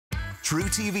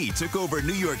truTV took over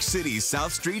New York City's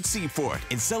South Street Seaport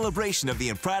in celebration of the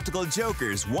Impractical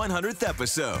Jokers' 100th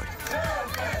episode.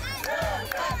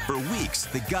 For weeks,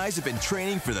 the guys have been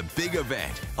training for the big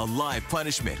event, a live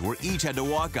punishment where each had to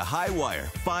walk a high wire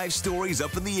 5 stories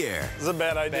up in the air. This is a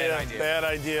bad idea. Bad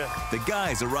idea. The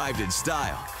guys arrived in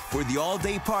style for the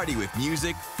all-day party with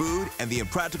music, food, and the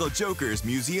Impractical Jokers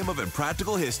Museum of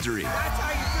Impractical History. That's how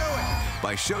you do it.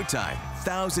 By showtime,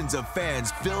 thousands of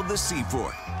fans filled the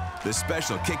seaport. The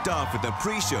special kicked off with a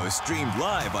pre-show streamed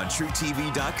live on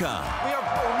truTV.com. We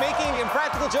are making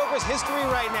Impractical Jokers history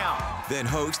right now. Then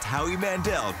host Howie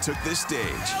Mandel took the stage.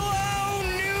 Hello,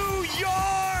 New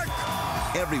York!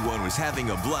 Everyone was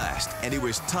having a blast, and it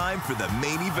was time for the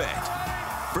main event.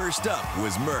 First up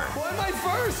was Murr. Why am I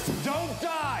first? Don't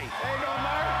die. There you go,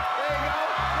 Murr. There you go.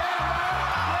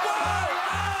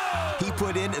 Yeah, Murr. He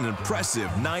put in an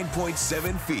impressive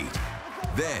 9.7 feet.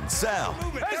 Then Sal.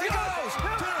 There he goes. 2,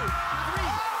 3,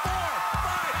 4,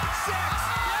 5,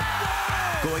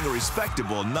 6. Going a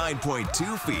respectable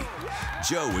 9.2 feet.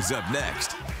 Joe was up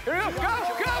next. Here we go.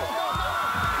 Go.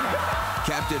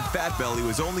 Captain Fatbelly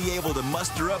was only able to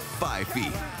muster up 5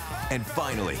 feet. And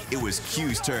finally, it was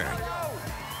Q's turn.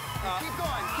 Keep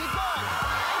going. Keep going.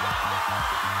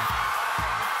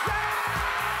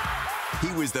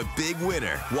 He was the big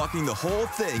winner, walking the whole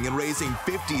thing and raising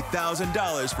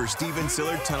 $50,000 for Stephen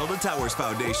Sillard Tunnel to Towers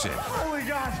Foundation. Holy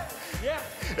God. Yeah.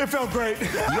 It felt great.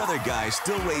 The other guys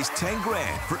still raised 10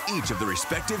 grand for each of the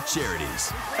respective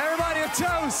charities. Everybody, a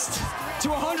toast to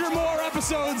 100 more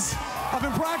episodes of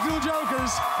Impractical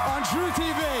Jokers on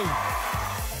truTV.